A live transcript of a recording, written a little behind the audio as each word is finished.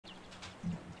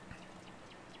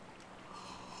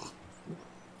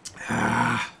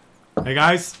Hey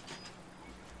guys,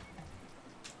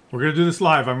 we're gonna do this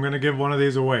live. I'm gonna give one of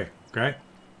these away, okay?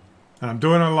 And I'm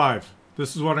doing it live.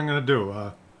 This is what I'm gonna do.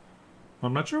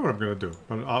 I'm not sure what I'm gonna do,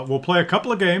 but we'll play a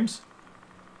couple of games.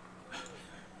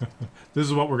 This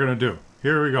is what we're gonna do.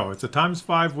 Here we go. It's a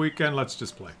 ×5 weekend. Let's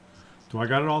just play. Do I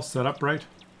got it all set up right?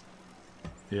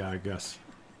 Yeah, I guess.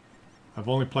 I've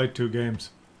only played 2 games.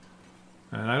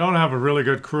 And I don't have a really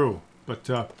good crew, but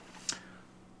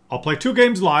I'll play 2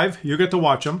 games live. You get to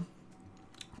watch them.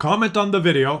 Comment on the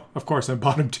video. Of course, I'm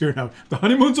bottom tier now. The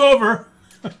honeymoon's over.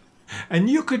 And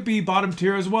you could be bottom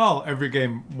tier as well every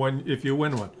game if you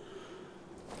win one.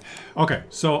 Okay,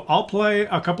 so I'll play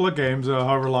a couple of games,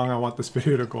 however long I want this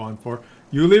video to go on for.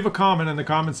 You leave a comment in the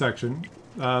comment section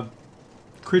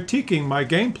critiquing my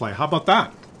gameplay. How about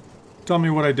that? Tell me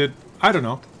what I did. I don't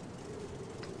know.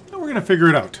 And we're gonna figure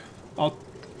it out.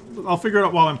 I'll figure it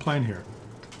out while I'm playing here.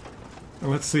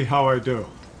 And let's see how I do.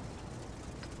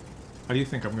 How do you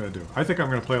think I'm gonna do? I think I'm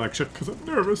gonna play like shit because I'm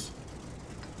nervous.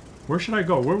 Where should I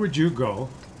go? Where would you go?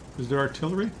 Is there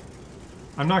artillery?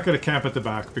 I'm not gonna camp at the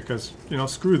back because, you know,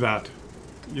 screw that.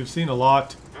 You've seen a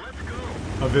lot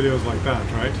of videos like that,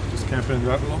 right? Just camping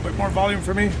that a little bit more volume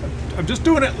for me. I'm just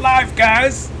doing it live,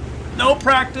 guys. No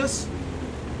practice.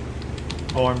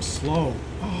 Oh, I'm slow.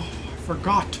 Oh, I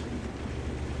forgot.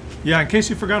 Yeah, in case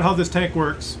you forgot how this tank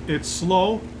works, it's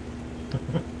slow.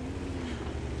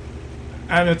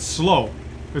 And it's slow.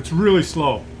 It's really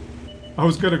slow. I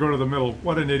was gonna go to the middle.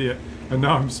 What an idiot. And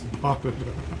now I'm spotted.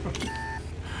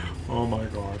 Oh my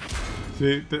god.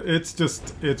 See,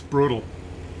 it's brutal.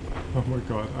 Oh my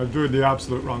god. I'm doing the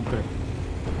absolute wrong thing.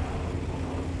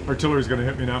 Artillery's gonna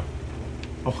hit me now.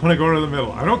 I wanna go to the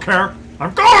middle. I don't care.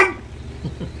 I'm going!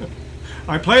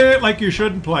 I'm playing it like you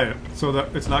shouldn't play it, so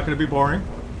that it's not gonna be boring.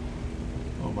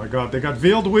 Oh my god, they got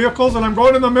veiled vehicles and I'm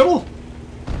going in the middle?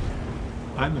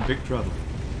 I'm in big trouble.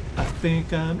 I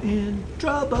think I'm in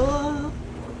trouble.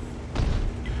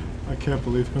 I can't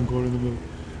believe I'm going in the middle.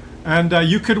 And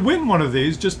you could win one of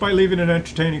these just by leaving an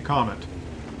entertaining comment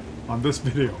on this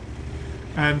video.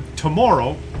 And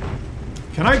tomorrow,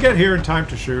 can I get here in time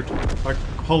to shoot? Like,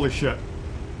 holy shit.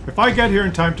 If I get here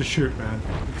in time to shoot, man,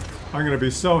 I'm gonna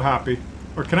be so happy.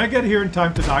 Or can I get here in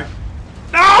time to die?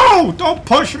 No! Don't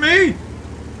push me!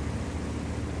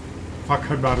 Fuck,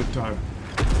 I'm not in time.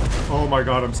 Oh my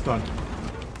god, I'm stunned.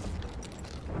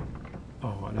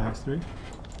 Oh, an X3?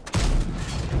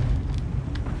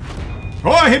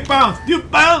 Oh, he bounced! You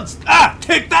bounced! Ah!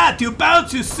 Take that! You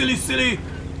bounced, you silly, silly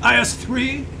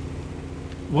IS-3!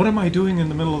 What am I doing in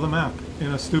the middle of the map?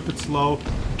 In a stupid, slow,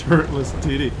 turretless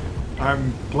TD.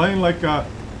 I'm playing like a...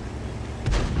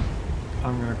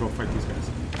 I'm gonna go fight these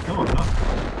guys. Come on, now.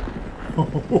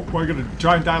 Oh, I'm gonna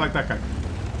try and die like that guy.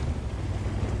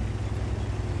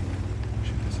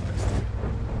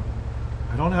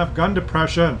 I don't have gun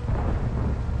depression.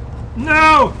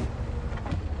 No!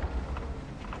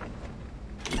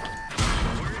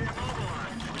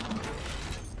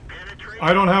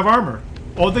 I don't have armor.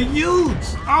 Oh, the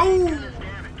youths! Oh!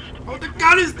 Oh, the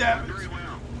gun is damaged.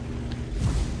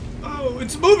 Oh,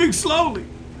 it's moving slowly.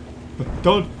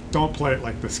 Don't play it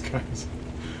like this, guys.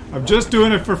 I'm just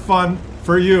doing it for fun,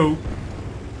 for you.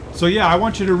 So yeah, I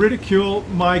want you to ridicule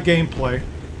my gameplay.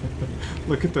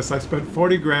 Look at this, I spent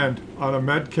 40 grand on a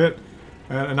med kit,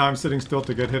 and now I'm sitting still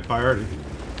to get hit by Artie.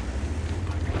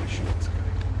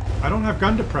 I don't have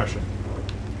gun depression.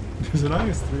 There's an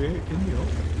IS-3 in the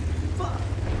open. Fuck.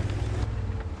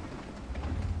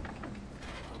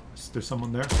 Is there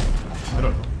someone there? I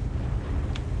don't know.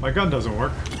 My gun doesn't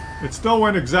work. It still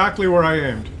went exactly where I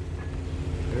aimed.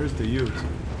 There's the ute.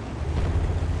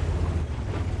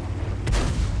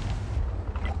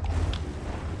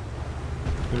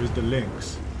 There's the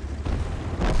lynx.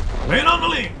 Laying on the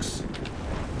lynx!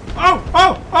 Oh!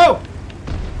 Oh! Oh!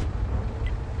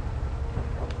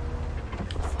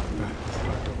 Fuck that. It's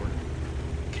not gonna work.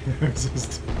 Can't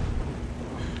exist.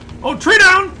 Oh, tree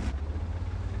down!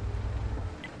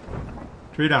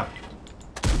 Tree down.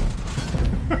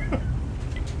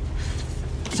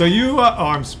 So you, oh,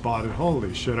 I'm spotted.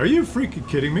 Holy shit. Are you freaking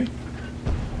kidding me?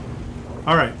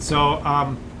 Alright, so,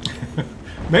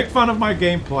 make fun of my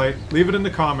gameplay. Leave it in the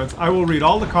comments. I will read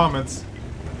all the comments.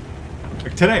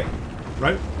 Like today.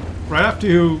 Right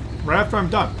after I'm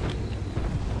done.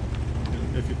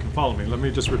 If you can follow me. Let me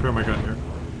just repair my gun here.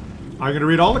 I'm gonna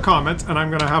read all the comments, and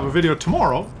I'm gonna have a video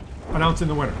tomorrow announcing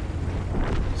the winner.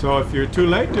 So if you're too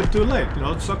late, you're too late. You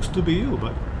know, it sucks to be you,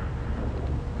 but...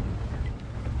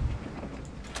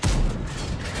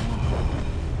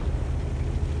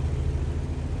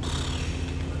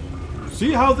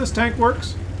 See how this tank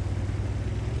works?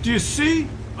 Do you see?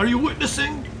 Are you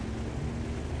witnessing?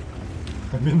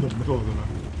 I'm in the middle of the map.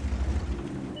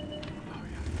 Oh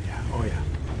yeah, yeah, oh yeah.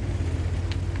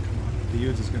 Come on, the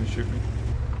Uds is gonna shoot me.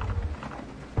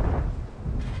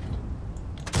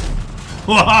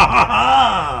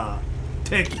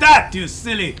 Take that, you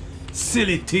silly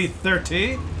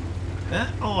T-30. Eh?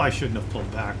 Oh, I shouldn't have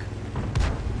pulled back.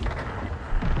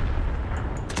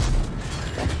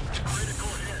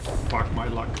 Fuck my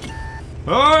luck.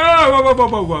 Oh, whoa, whoa,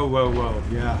 whoa, whoa, whoa, whoa.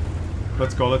 Yeah.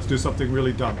 Let's go. Let's do something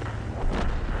really dumb.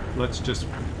 Let's just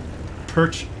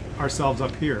perch ourselves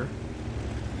up here.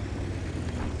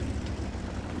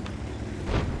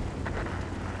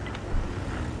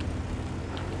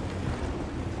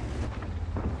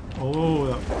 Oh,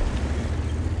 that...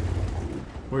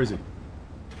 Where is he?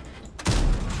 I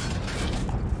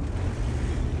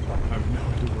have no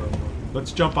idea where I'm going.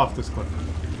 Let's jump off this cliff.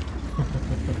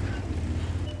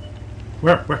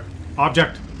 Where?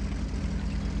 Object!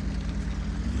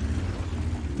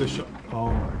 This shot.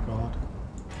 Oh my god.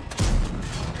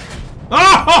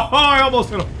 Oh! I almost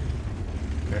hit him!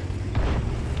 Okay.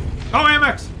 Oh,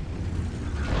 AMX!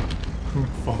 I'm gonna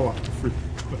fall off the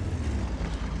freaking cliff.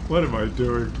 What am I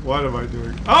doing? What am I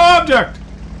doing? Object!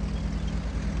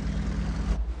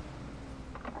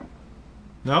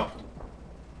 No.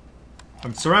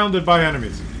 I'm surrounded by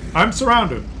enemies. I'm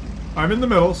surrounded. I'm in the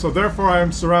middle, so therefore I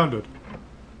am surrounded.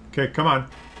 Okay, come on.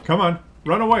 Come on.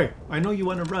 Run away. I know you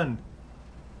want to run.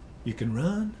 You can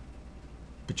run,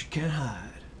 but you can't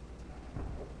hide.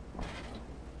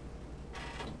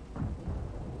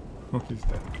 Oh, he's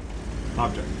dead.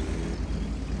 Object.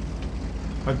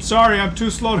 I'm sorry, I'm too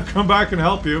slow to come back and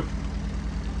help you.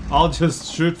 I'll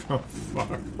just shoot from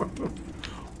far.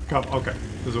 Come, okay.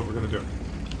 This is what we're gonna do.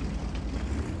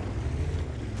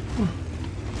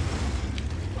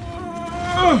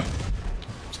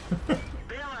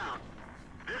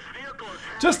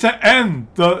 Just to end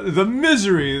the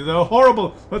misery, the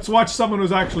horrible... Let's watch someone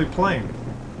who's actually playing.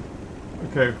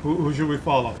 Okay, who should we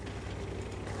follow?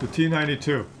 The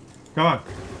T-92. Come on.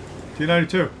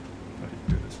 T-92.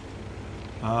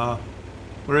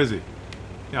 Where is he?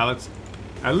 Yeah, let's...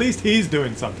 At least he's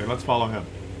doing something. Let's follow him.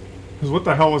 Because what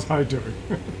the hell was I doing?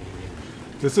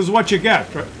 This is what you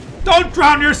get. Right? Don't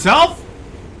drown yourself!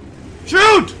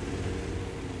 Shoot!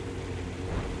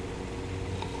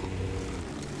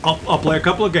 I'll play a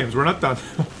couple of games. We're not done.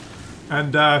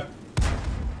 And,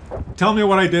 tell me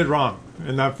what I did wrong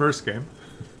in that first game.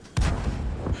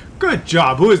 Good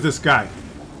job. Who is this guy?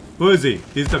 Who is he?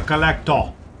 He's the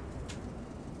collector.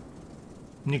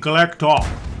 The collector.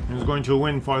 He's going to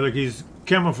win for like he's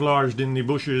camouflaged in the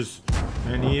bushes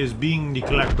and he is being the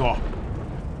collector.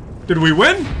 Did we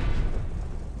win?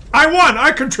 I won!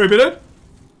 I contributed!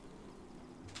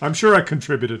 I'm sure I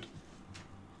contributed.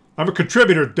 I'm a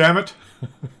contributor, damn it.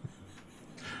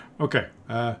 Okay,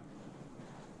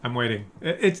 I'm waiting.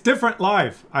 It's different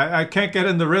live. I can't get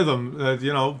in the rhythm.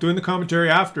 You know, doing the commentary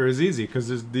after is easy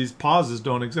because these pauses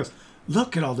don't exist.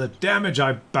 Look at all the damage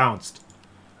I bounced.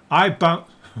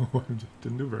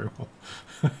 Didn't do very well.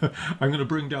 I'm going to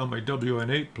bring down my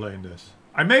WN8 playing this.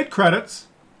 I made credits.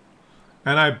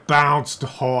 And I bounced.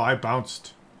 Oh, I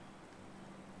bounced.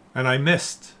 And I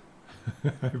missed.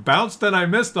 I bounced and I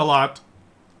missed a lot.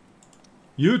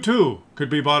 You too could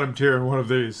be bottom tier in one of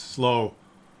these. Slow.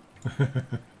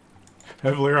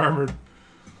 Heavily armored.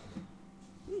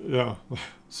 Yeah.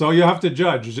 So you have to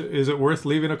judge. Is it worth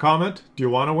leaving a comment? Do you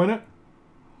want to win it?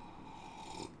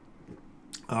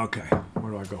 Okay.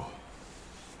 Where do I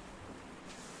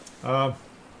go?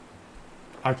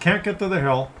 I can't get to the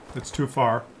hill. It's too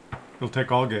far. It'll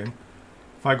take all game.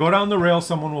 If I go down the rail,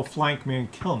 someone will flank me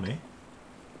and kill me.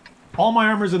 All my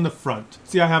armor's in the front.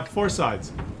 See, I have 4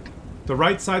 sides. The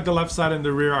right side, the left side, and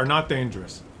the rear are not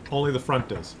dangerous. Only the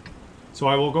front is. So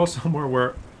I will go somewhere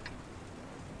where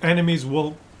enemies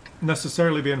will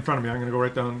necessarily be in front of me. I'm going to go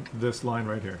right down this line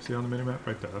right here. See on the minimap?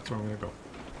 Right there. That's where I'm going to go.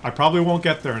 I probably won't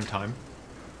get there in time.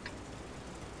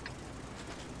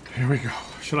 Here we go.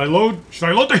 Should I load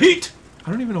the heat?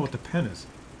 I don't even know what the pen is.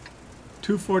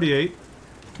 248,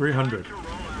 300.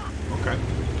 Okay.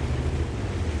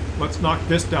 Let's knock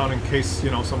this down in case, you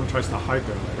know, someone tries to hide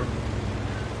there later.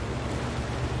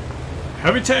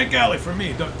 Heavy tank alley for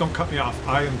me. Don't cut me off.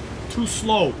 I am too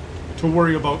slow to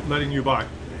worry about letting you by.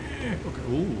 Okay.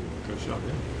 Ooh, I could have shot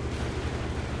him.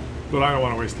 But I don't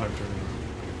want to waste time turning around.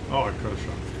 Oh, I could have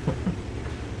shot.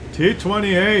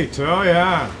 T-28. Oh,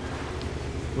 yeah.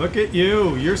 Look at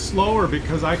you. You're slower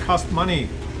because I cost money.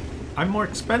 I'm more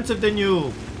expensive than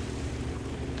you.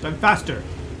 I'm faster.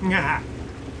 And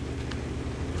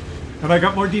I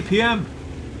got more DPM.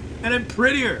 And I'm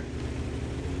prettier.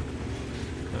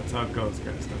 That's how it goes,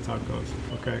 guys. That's how it goes.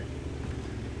 Okay.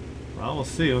 Well, we'll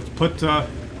see. Let's put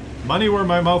money where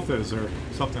my mouth is, or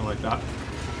something like that.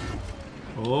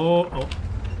 Oh.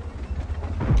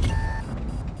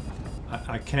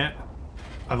 I can't.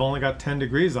 I've only got 10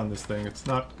 degrees on this thing. It's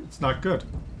not good.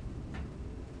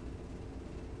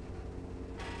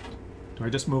 Do I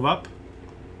just move up?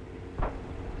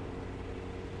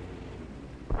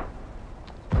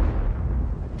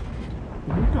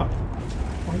 Move up.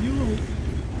 Why you little...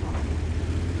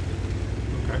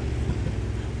 Okay.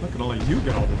 Look at only you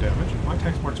get all the damage. My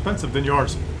tank's more expensive than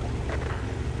yours.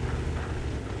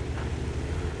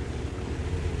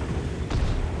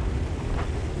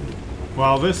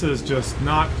 Well, this is just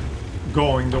not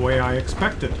going the way I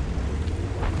expected.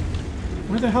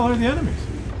 Where the hell are the enemies?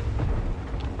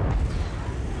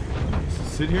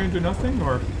 Sit here and do nothing,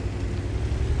 or...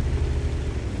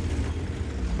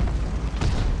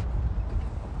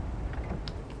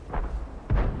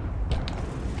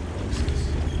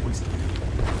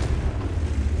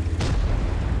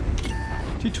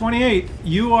 T-28,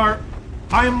 you are...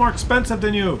 I am more expensive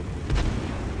than you.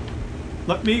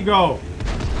 Let me go.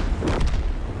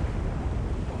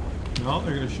 No,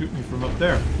 they're going to shoot me from up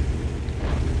there.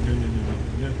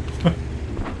 No.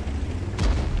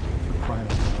 For crying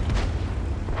out loud.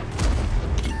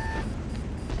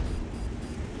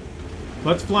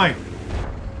 Let's flank.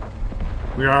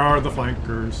 We are the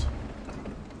flankers.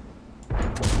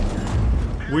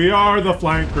 We are the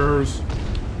flankers.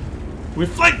 We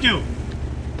flanked you!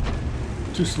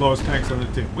 Two slowest tanks on the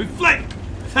team. We flanked!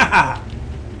 Haha!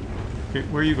 Okay,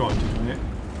 where are you going, T-28?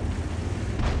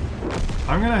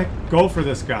 I'm gonna go for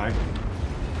this guy.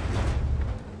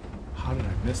 How did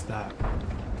I miss that?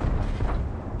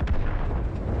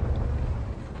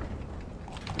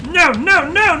 No!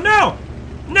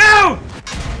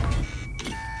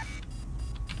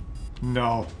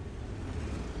 No!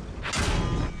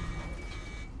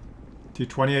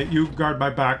 T-28, you guard my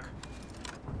back.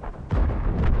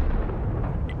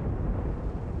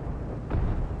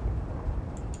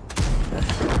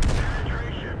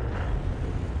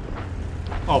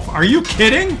 Oh, are you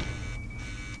kidding?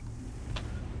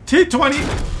 T-20.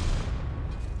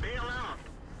 Bail out.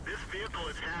 This vehicle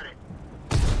has had it.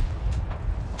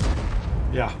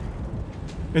 Yeah.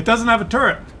 It doesn't have a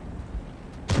turret.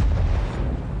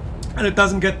 And it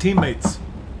doesn't get teammates.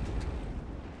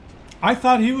 I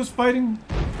thought he was fighting.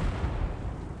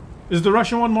 Is the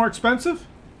Russian one more expensive?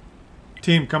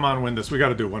 Team, come on, win this. We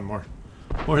gotta do one more.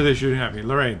 What are they shooting at me?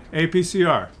 Lorraine.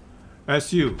 APCR.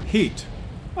 SU. Heat.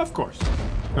 Of course.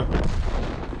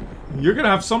 You're gonna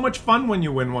have so much fun when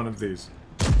you win one of these.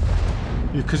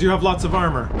 Because you have lots of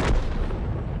armor.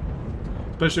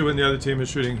 Especially when the other team is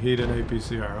shooting heat and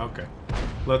APCR. Okay.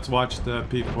 Let's watch the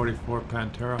P-44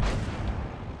 Pantera.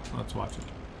 Let's watch it.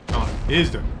 Come on. He's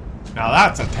doing it. Now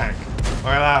that's a tank. Look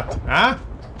at that. Huh?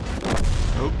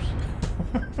 Oops.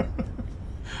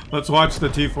 Let's watch the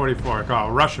T-44. Oh,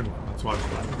 a Russian one. Let's watch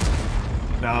that.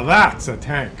 Now that's a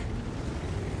tank.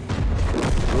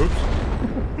 Oops.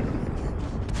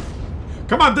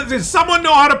 Come on, does someone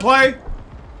know how to play?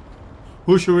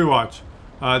 Who should we watch?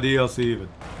 DLC even.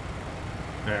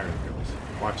 There he goes.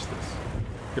 Watch this.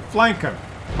 You flank him.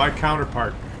 My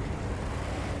counterpart.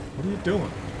 What are you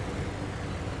doing?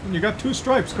 You got 2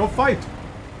 stripes. Go fight.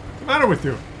 What's the matter with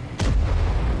you?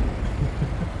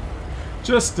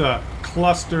 Just a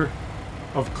cluster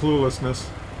of cluelessness.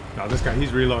 Now this guy,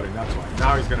 he's reloading. That's why.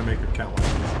 Now he's going to make it count like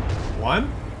this.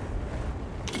 1.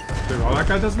 Oh, that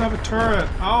guy doesn't have a turret.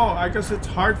 Oh, I guess it's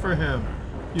hard for him.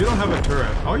 You don't have a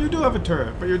turret. Oh, you do have a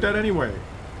turret, but you're dead anyway.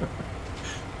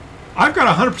 I've got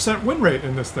a 100% win rate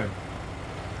in this thing.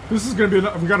 This is going to be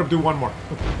enough. We got to do one more.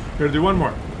 We got to do one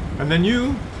more. And then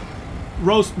you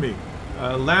roast me.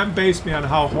 Lambaste me on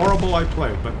how horrible I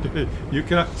play. But you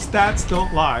can... Stats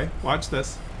don't lie. Watch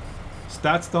this.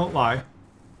 Stats don't lie.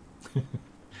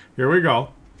 Here we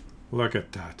go. Look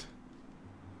at that.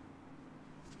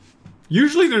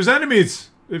 Usually there's enemies.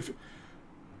 If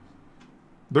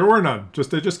there were none,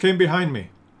 they just came behind me.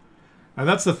 And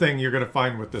that's the thing you're gonna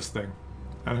find with this thing.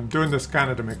 And I'm doing this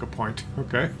kind of to make a point,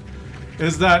 okay?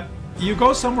 Is that you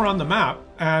go somewhere on the map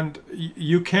and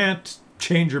you can't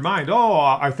change your mind. Oh,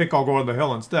 I think I'll go on the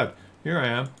hill instead. Here I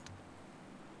am.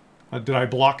 Did I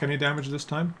block any damage this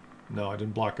time? No, I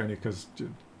didn't block any because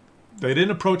they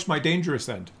didn't approach my dangerous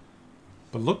end.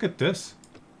 But look at this.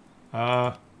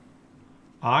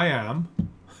 I am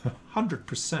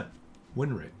 100%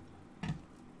 win rate.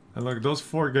 And look at those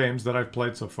 4 games that I've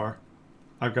played so far.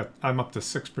 I'm up to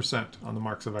 6% on the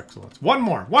marks of excellence. One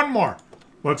more!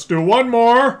 Let's do one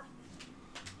more!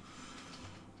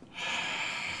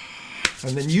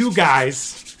 And then you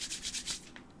guys,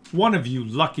 one of you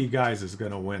lucky guys is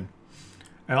gonna win.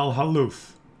 El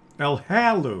Haluf. El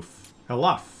Haluf.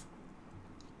 Haluf.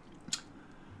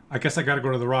 I guess I gotta go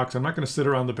to the rocks. I'm not gonna sit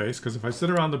around the base, because if I sit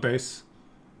around the base,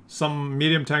 some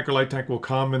medium tank or light tank will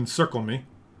come and circle me.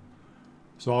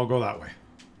 So I'll go that way.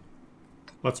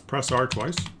 Let's press R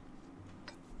twice.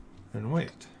 And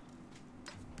wait.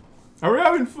 Are we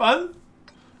having fun?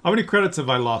 How many credits have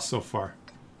I lost so far?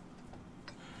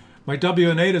 My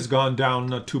WN8 has gone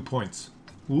down 2 points.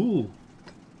 Ooh.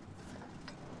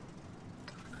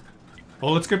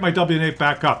 Well, let's get my WN8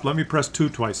 back up. Let me press 2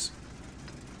 twice.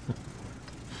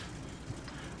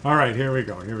 Alright, here we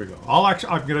go, here we go.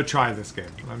 I'm gonna try this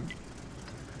game.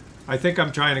 I think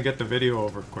I'm trying to get the video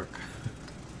over quick.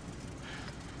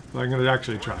 But I'm gonna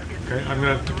actually try, okay? I'm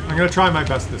gonna try my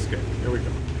best this game. Here we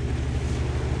go.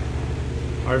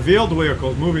 Our veiled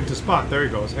vehicle is moving to spot. There he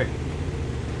goes. Hey.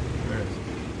 There he is.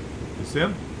 You see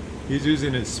him? He's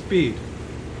using his speed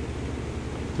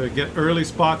to get early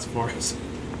spots for us.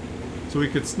 So we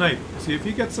could snipe. See, if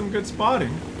he gets some good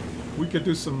spotting, we could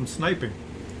do some sniping.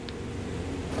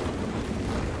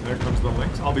 There comes the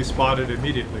Lynx. I'll be spotted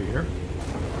immediately here.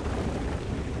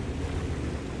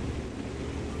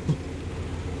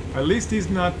 At least he's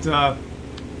not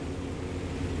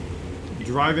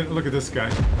driving. Look at this guy.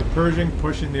 The Pershing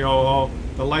pushing the OO.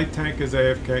 The light tank is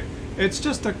AFK. It's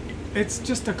just a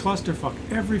clusterfuck.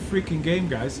 Every freaking game,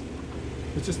 guys.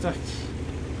 It's just a...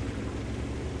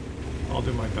 I'll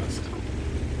do my best.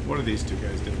 What are these two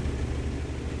guys doing?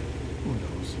 Who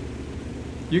knows?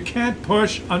 You can't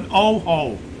push an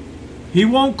OO. He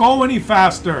won't go any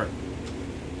faster.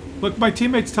 Look, my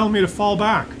teammate's telling me to fall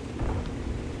back.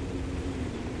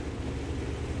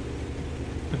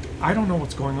 I don't know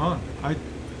what's going on. Why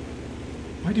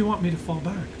do you want me to fall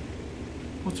back?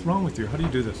 What's wrong with you? How do you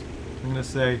do this? I'm going to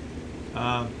say,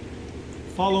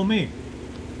 follow me.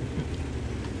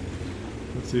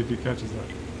 Let's see if he catches that.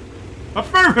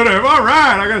 Affirmative!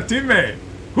 Alright, I got a teammate!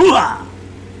 Hooah!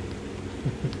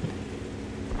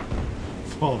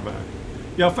 Fall back.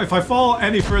 Yeah, if I fall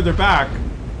any further back,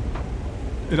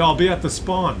 I'll be at the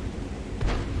spawn.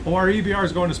 Oh, our EBR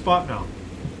is going to spot now.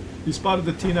 He spotted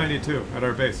the T-92 at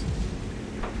our base.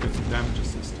 Get some damage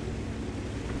assist.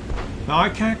 Now I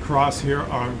can't cross here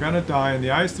or I'm gonna die, and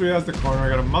the IS-3 has the corner. I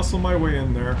gotta muscle my way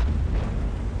in there.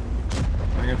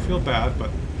 I'm gonna feel bad, but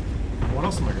what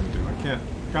else am I gonna do? I can't.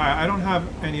 Guy, I don't have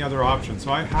any other option,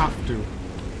 so I have to.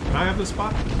 Can I have the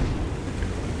spot? Okay.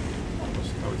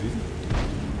 That was easy.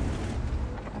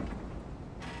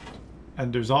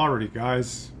 And there's already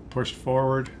guys pushed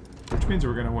forward, which means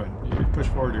we're gonna win. You push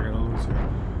forward, you're gonna lose here.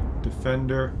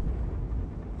 Defender.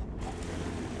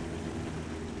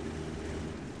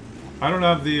 I don't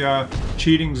have the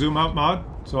cheating zoom out mod,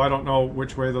 so I don't know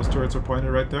which way those turrets are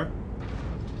pointed right there.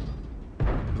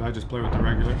 Because I just play with the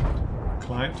regular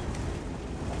client.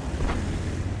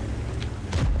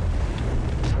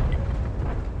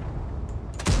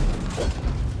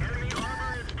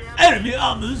 Enemy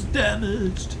armor is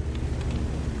damaged.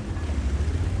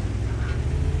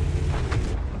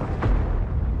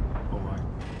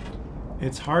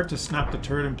 It's hard to snap the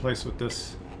turret in place with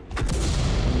this.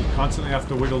 You constantly have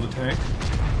to wiggle the tank.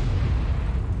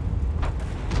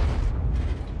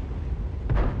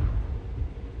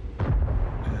 I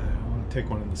want to take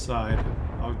one in the side.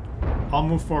 I'll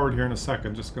move forward here in a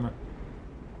second. Just gonna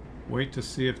wait to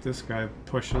see if this guy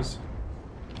pushes.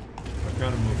 I've got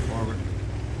to move forward.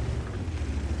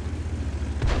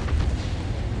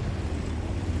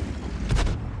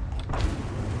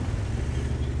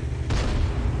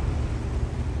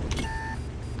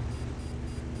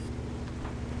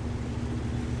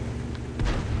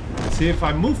 See, if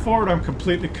I move forward, I'm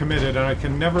completely committed, and I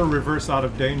can never reverse out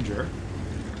of danger.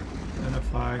 And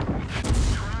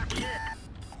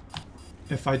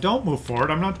if I don't move forward,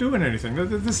 I'm not doing anything.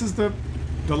 This is the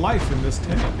life in this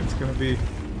tank. It's going to be...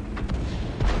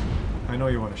 I know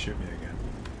you want to shoot me again.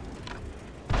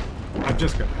 I'm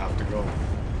just going to have to go.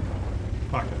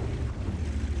 Fuck it.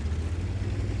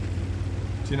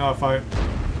 So, you know, if I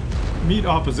meet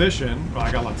opposition... Well,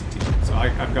 I got lots of teammates, so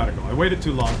I've got to go. I waited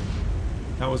too long.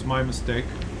 That was my mistake.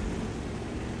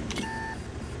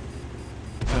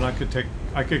 And I could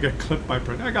get clipped by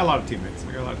I got a lot of teammates.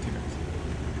 Buddy.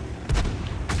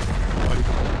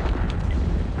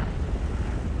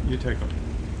 You take them.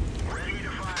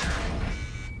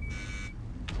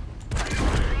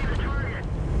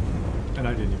 And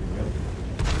I didn't even get it.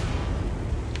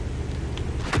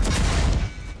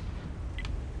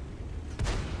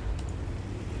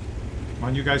 Come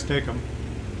on, you guys take them.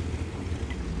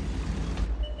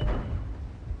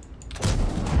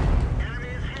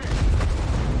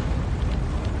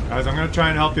 Guys, I'm going to try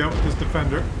and help you out with this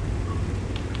defender.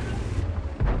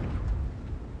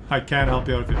 I can't help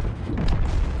you out if you...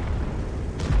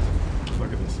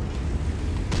 Look at this.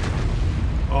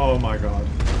 Oh my god.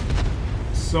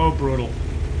 So brutal.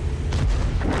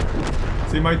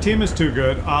 See, my team is too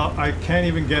good. I can't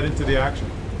even get into the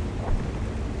action.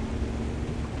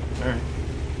 Alright.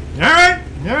 Alright!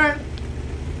 Alright!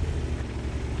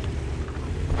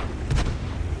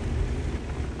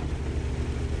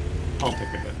 I'll take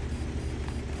a hit.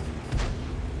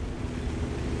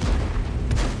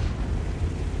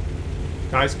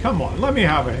 Guys, come on. Let me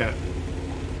have a hit.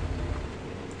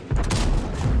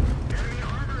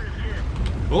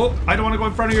 Oh, I don't want to go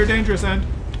in front of your dangerous end.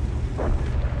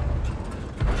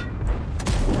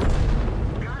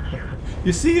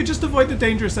 You see, you just avoid the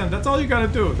dangerous end. That's all you gotta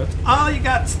do. That's all you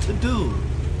got to do.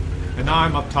 And now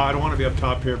I'm up top. I don't want to be up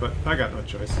top here, but I got no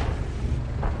choice.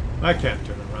 I can't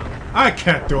turn around. I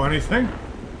can't do anything.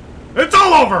 It's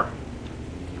all over!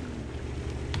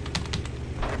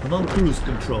 I'm on cruise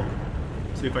control.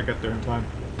 See if I get there in time.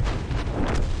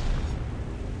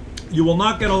 You will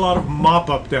not get a lot of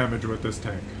mop-up damage with this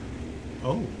tank.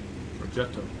 Oh,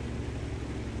 Progetto.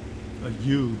 A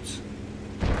Udes.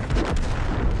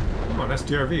 Come on,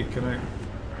 STRV. Can I...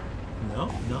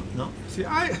 No, no, no. See,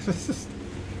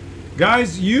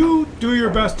 Guys, you do your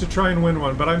best to try and win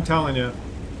one, but I'm telling you,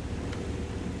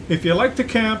 if you like to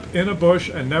camp in a bush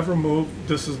and never move,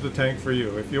 this is the tank for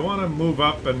you. If you want to move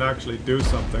up and actually do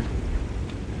something,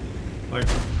 like,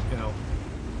 you know,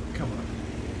 come on.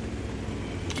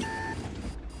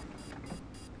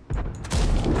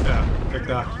 Yeah, take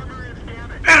that.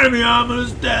 Enemy armor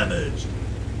is damaged!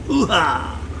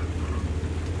 Hoo-ha!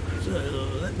 So,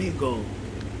 let me go.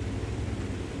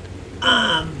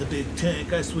 I'm the big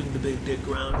tank. I swing the big dick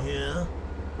around here.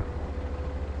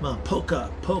 Come on, poke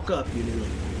up, you little...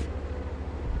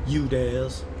 You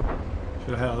dares.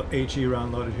 Should have had HE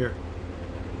round loaded here.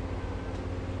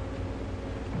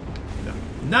 No.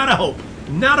 Not a hope.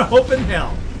 Not a hope in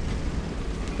hell.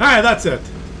 Alright, that's it.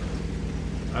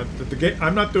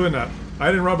 I'm not doing that. I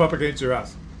didn't rub up against your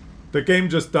ass. The game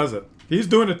just does it. He's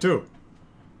doing it too.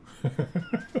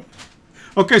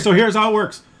 Okay, so here's how it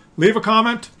works. Leave a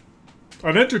comment.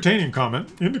 An entertaining comment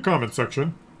in the comment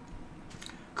section.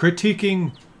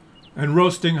 Critiquing and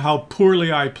roasting how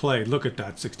poorly I played. Look at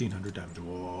that, 1600 damage.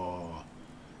 Whoa.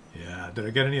 Yeah, did I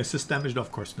get any assist damage? No,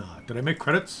 of course not. Did I make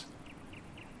credits?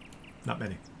 Not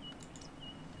many.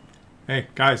 Hey,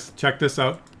 guys, check this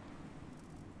out.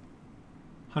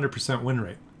 100% win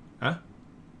rate. Huh?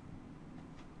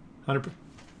 100%.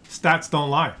 Stats don't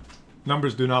lie.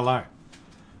 Numbers do not lie.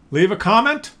 Leave a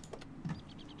comment.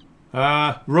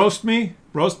 Roast me.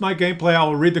 Roast my gameplay. I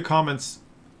will read the comments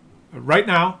right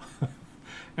now.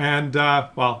 And,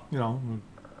 well, you know,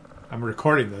 I'm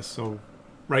recording this, so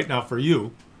right now for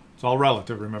you, it's all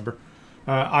relative, remember.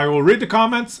 I will read the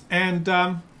comments, and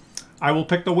I will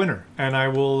pick the winner. And I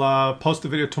will post the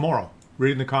video tomorrow,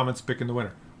 reading the comments, picking the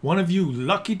winner. One of you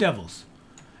lucky devils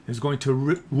is going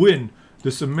to win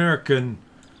this American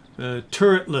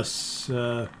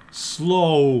turretless,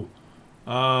 slow,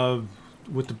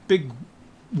 with the big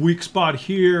weak spot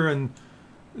here, and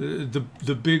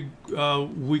the big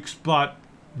weak spot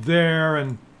there,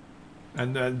 and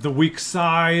the weak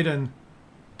side, and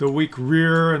the weak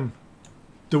rear, and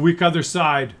the weak other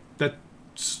side that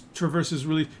traverses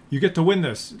really... You get to win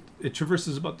this. It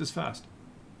traverses about this fast.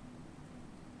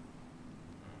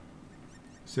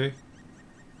 See?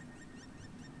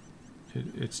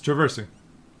 It's traversing.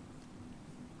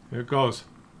 Here it goes.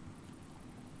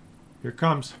 Here it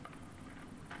comes.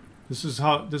 This is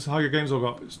how your games will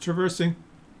go. It's traversing.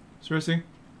 It's traversing.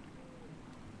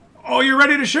 Oh, you're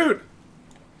ready to shoot!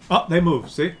 Oh, they move.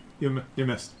 See? You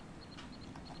missed.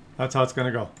 That's how it's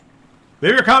gonna go.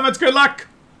 Leave your comments. Good luck!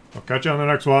 I'll catch you on the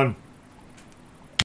next one.